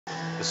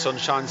The sun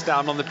shines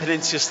down on the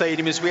Peninsula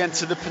Stadium as we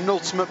enter the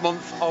penultimate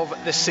month of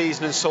the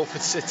season, and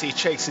Salford City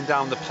chasing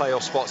down the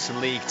playoff spots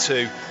in League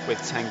Two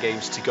with 10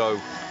 games to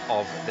go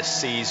of the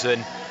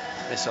season.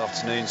 This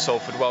afternoon,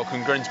 Salford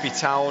welcome Grimsby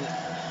Town.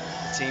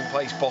 The team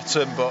plays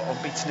bottom but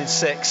unbeaten in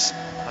 6,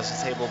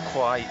 as the table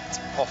quite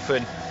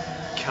often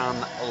can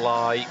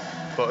lie.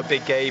 But a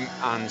big game,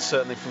 and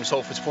certainly from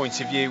Salford's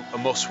point of view, a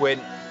must-win.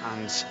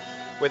 And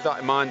with that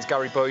in mind,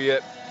 Gary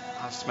Bowyer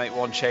has to make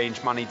one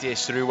change. Manny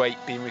Touray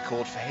being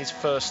recalled for his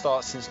first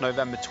start since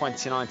November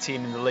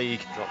 2019 in the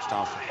league. Drops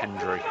down for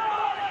Hendry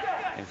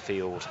in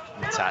field.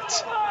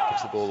 Mitat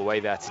gives the ball away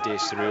there to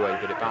Touray,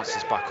 but it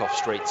bounces back off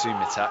straight to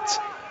Mitat.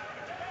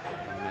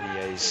 And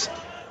Meunier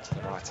to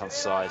the right-hand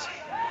side,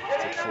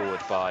 lifted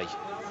forward by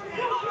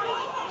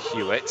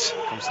Hewitt.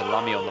 Comes to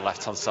Lammy on the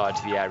left-hand side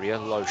of the area.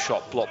 Low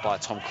shot blocked by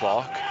Tom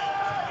Clark.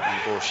 And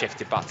the ball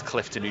shifted back to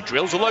Clifton, who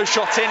drills a low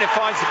shot in and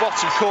finds the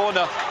bottom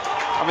corner.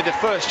 And with the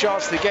first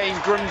chance of the game,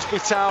 Grimsby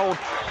Town,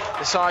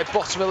 the side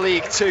bottom of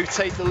League Two,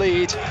 take the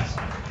lead.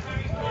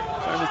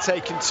 Only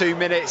taken 2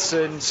 minutes,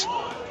 and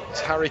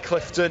it's Harry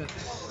Clifton,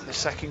 the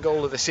second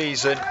goal of the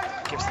season,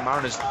 gives the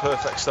Mariners the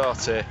perfect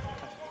start here.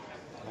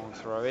 Long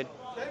throw in.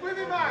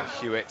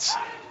 Hewitt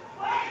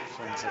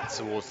flings it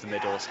towards the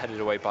middle. It's headed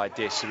away by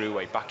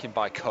Touray, back in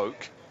by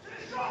Coke.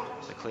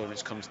 The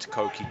clearance comes to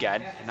Coke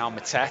again. And now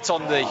Mitat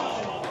on the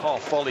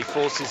half volley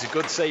forces a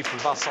good save from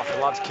Václav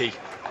Hladký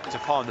to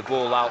palm the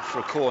ball out for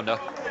a corner.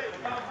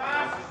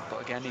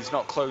 But again, he's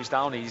not closed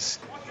down. He's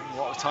a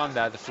lot of time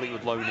there, the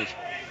Fleetwood Loney.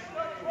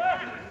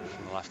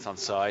 From the left-hand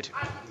side,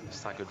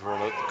 staggered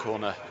roll up, the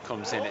corner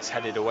comes in. It's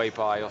headed away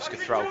by Oscar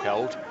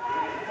Threlkeld.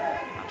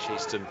 And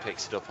Sheaston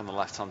picks it up on the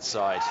left-hand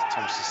side.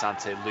 Tom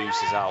Sasante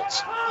loses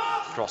out.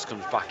 Cross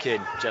comes back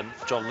in.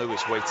 John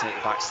Lewis waiting at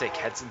the back stick,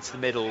 heads into the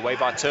middle, away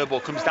by Turnbull,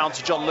 comes down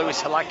to John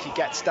Lewis. Hladký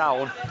gets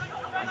down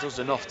and does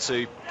enough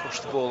to push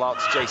the ball out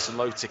to Jason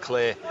Lowe to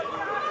clear.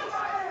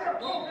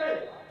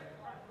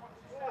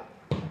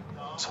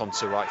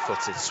 Hunter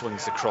right-footed,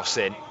 swings the cross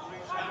in.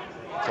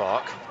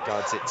 Clark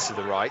guides it to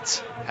the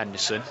right.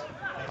 Henderson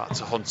back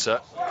to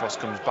Hunter. Cross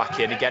comes back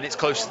in again. It's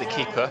close to the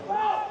keeper.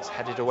 It's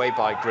headed away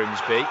by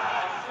Grimsby.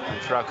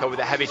 And Threlkeld with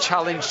a heavy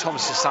challenge.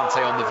 Thomas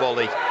Asante on the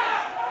volley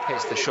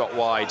hits the shot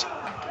wide.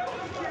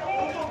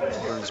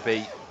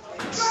 Grimsby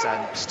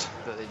sensed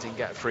that they didn't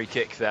get a free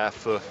kick there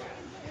for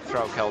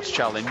Threlkeld's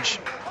challenge.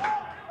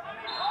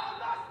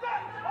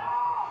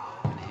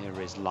 And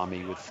here is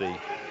Lammy with the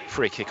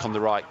free kick on the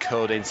right,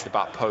 curled into the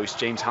back post.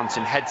 James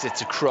Hampton heads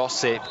it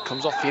across. It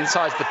comes off the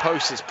inside of the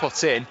post. It's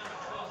put in,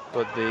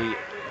 but the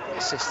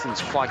assistant's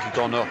flag had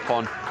gone up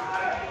on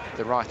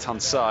the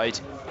right-hand side,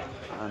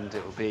 and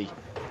it will be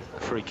a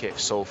free kick for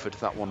Salford.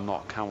 That one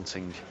not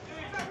counting.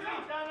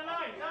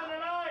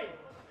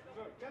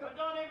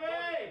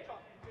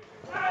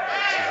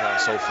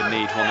 Salford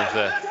need one of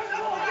the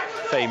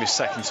famous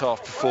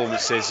second-half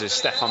performances as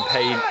Stefan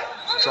Payne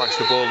drags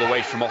the ball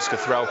away from Oscar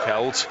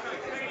Threlkeld.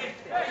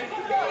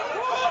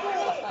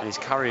 And he's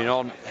carrying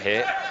on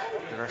here.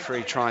 The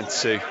referee trying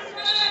to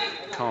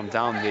calm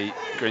down the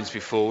Grimsby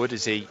forward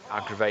as he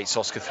aggravates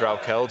Oscar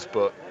Threlkeld,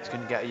 but he's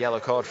going to get a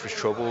yellow card for his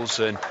troubles,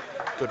 and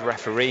good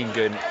refereeing.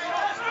 And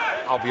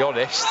I'll be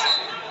honest,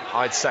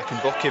 I'd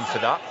second book him for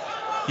that.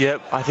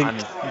 Yep, I think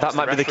that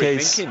might be the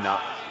case.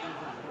 That?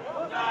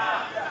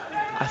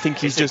 I think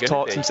he's just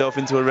talked himself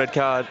into a red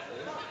card.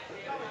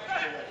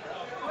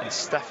 And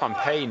Stefan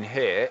Payne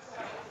here,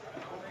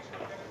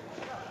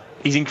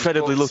 he's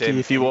incredibly lucky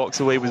if he walks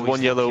away with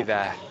one yellow.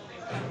 There.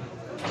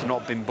 It's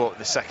not been booked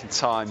the second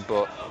time,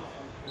 but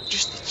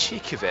just the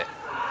cheek of it.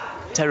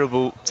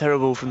 Terrible,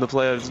 terrible from the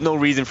player. There's no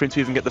reason for him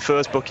to even get the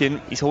first booking.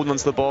 He's holding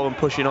onto the ball and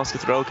pushing Oscar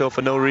Threlkeld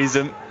for no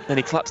reason. And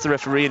he claps the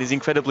referee, and he's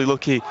incredibly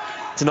lucky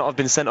to not have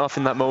been sent off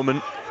in that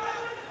moment.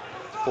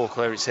 Ball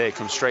clearance here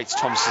comes straight to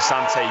Thomas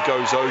Asante. He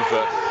goes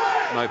over,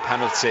 no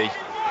penalty.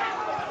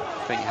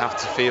 I think you have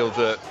to feel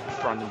that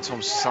Brandon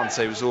Thomas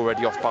Asante was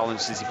already off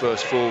balance as he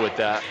burst forward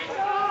there.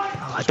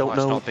 I don't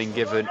know. It's not been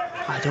given.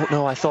 I don't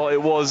know. I thought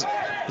it was.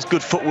 It's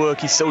good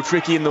footwork. He's so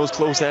tricky in those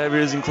close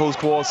areas, in close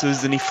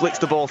quarters, and he flicks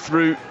the ball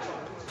through.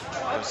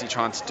 Was he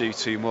trying to do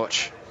too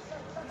much?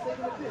 I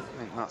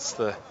think that's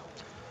the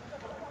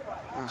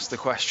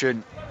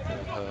question.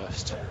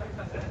 Hurst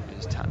in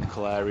his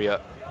technical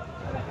area,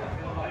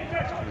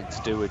 coming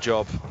to do a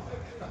job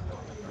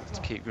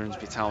to keep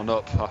Grimsby Town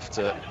up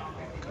after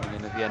coming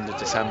in at the end of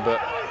December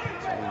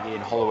following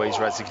Ian Holloway's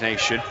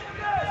resignation.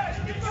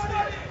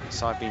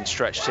 Side being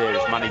stretched here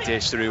is Manny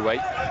Touray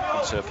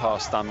onto a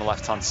pass down the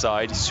left-hand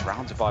side. He's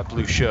surrounded by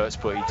blue shirts,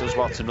 but he does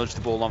well to nudge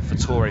the ball on for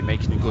Touray,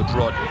 making a good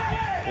run.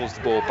 Pulls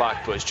the ball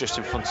back, but it's just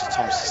in front of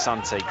Thomas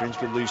Asante.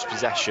 Grimsby lose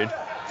possession.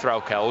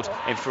 Threlkeld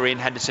in for Ian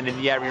Henderson in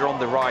the area on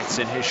the right,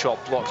 and his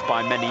shot blocked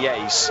by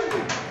Meunier.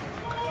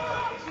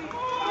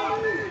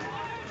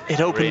 It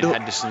opened up.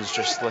 Henderson's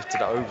just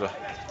lifted it over.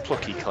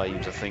 Plucky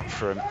claims, I think,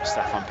 from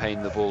Stefan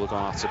Payne the ball had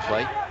gone out of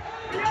play.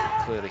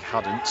 Clearly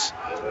hadn't.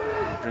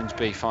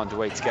 Grimsby find a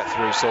way to get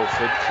through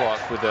Salford.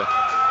 Clark with a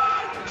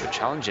good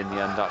challenge in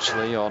the end,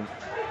 actually, on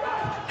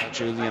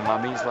Julian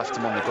Lammy. He's left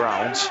him on the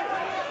ground.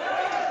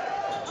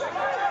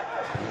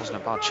 wasn't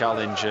a bad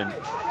challenge, and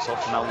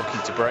Salford now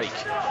looking to break.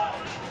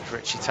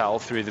 Richie Towell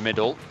through the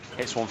middle,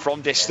 hits one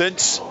from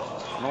distance,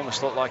 and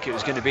almost looked like it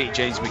was going to beat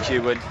James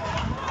McEwen.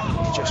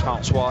 He just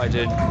bounced wide,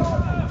 and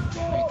I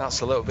think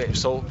that's a little bit of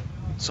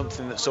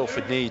something that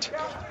Salford need. Good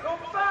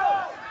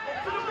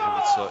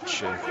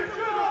touch,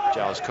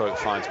 Giles Coke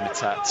finds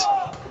Mattet.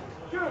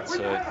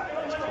 So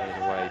it's played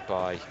away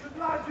by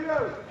back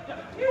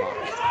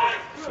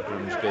for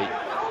Grimsby.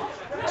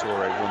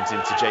 Touray runs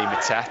into Jay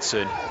Mattet,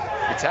 and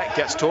Mattet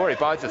gets Touray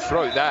by the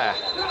throat there.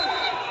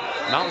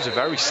 And that was a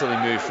very silly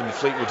move from the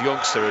Fleetwood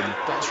youngster, and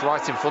that's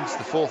right in front of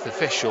the fourth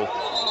official.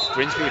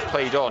 Grimsby have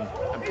played on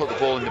and put the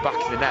ball in the back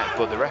of the net,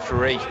 but the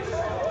referee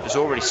has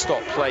already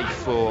stopped play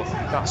for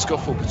that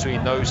scuffle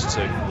between those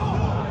two.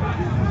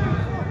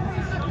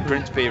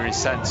 Grimsby are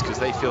incensed because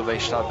they feel they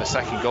should have the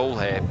second goal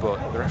here,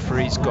 but the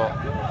referee's got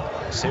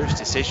a serious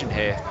decision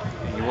here.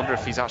 And you wonder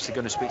if he's actually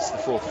going to speak to the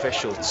fourth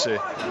official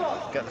to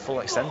get the full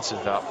extent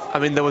of that. I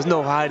mean, there was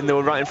no hiding. They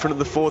were right in front of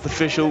the fourth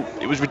official.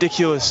 It was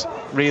ridiculous,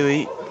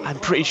 really. I'm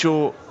pretty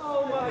sure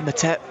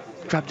Mattet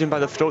grabbed him by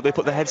the throat. They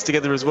put their heads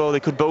together as well. They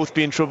could both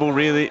be in trouble,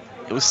 really.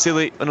 It was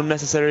silly and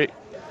unnecessary.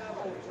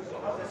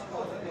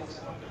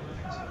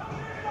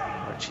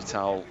 Richie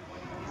Towell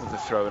with the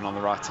throw-in on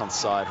the right-hand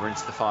side. We're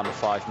into the final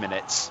 5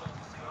 minutes.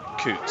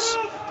 Coots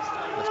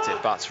left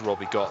it back to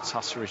Robbie Gotts.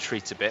 Has to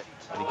retreat a bit,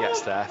 but he gets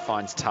there,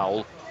 finds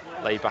Towell.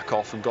 Laid back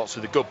off, and Gotts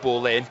with a good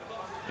ball in.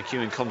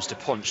 McEwen comes to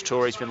punch.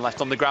 Touray's been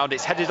left on the ground.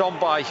 It's headed on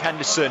by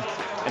Henderson,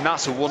 and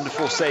that's a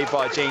wonderful save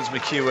by James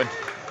McEwen.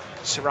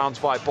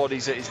 Surrounded by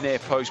bodies at his near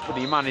post, but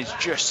he managed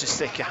just to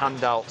stick a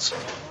hand out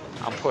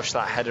and push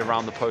that head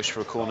around the post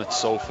for a corner to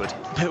Salford.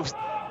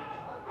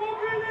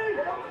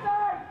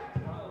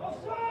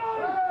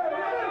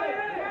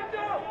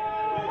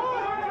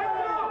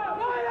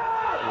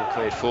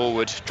 Cleared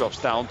forward,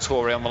 drops down.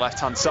 Touray on the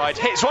left-hand side,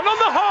 hits one on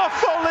the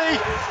half volley,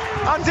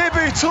 and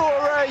Ibou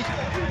Touray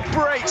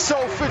breaks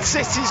Salford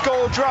City's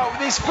goal drought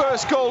with his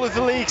first goal of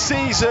the league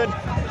season.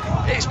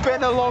 It's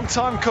been a long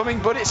time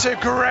coming, but it's a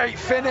great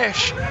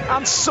finish,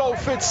 and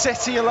Salford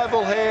City are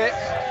level here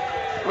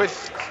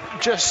with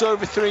just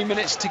over 3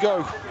 minutes to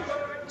go.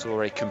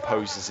 Touray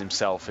composes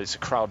himself. It's a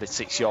crowded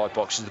 6-yard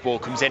box as the ball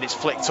comes in. It's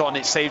flicked on,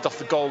 it's saved off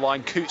the goal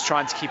line. Coots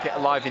trying to keep it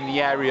alive in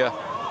the area,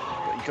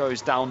 but he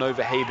goes down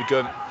over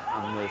Habergum,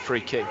 and the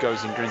free kick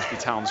goes in Grimsby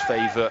Town's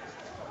favour.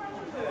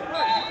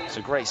 It's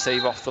a great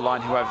save off the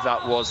line, whoever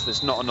that was.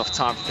 There's not enough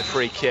time for the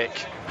free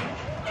kick.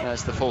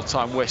 There's the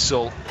full-time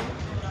whistle,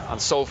 and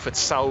Salford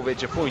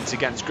salvage a point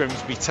against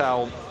Grimsby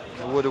Town.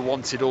 They would have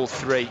wanted all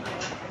three.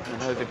 I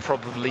know they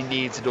probably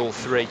needed all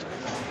three.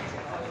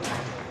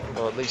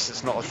 Well, at least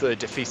it's not a third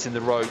defeat in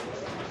the row,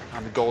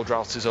 and the goal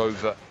drought is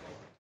over.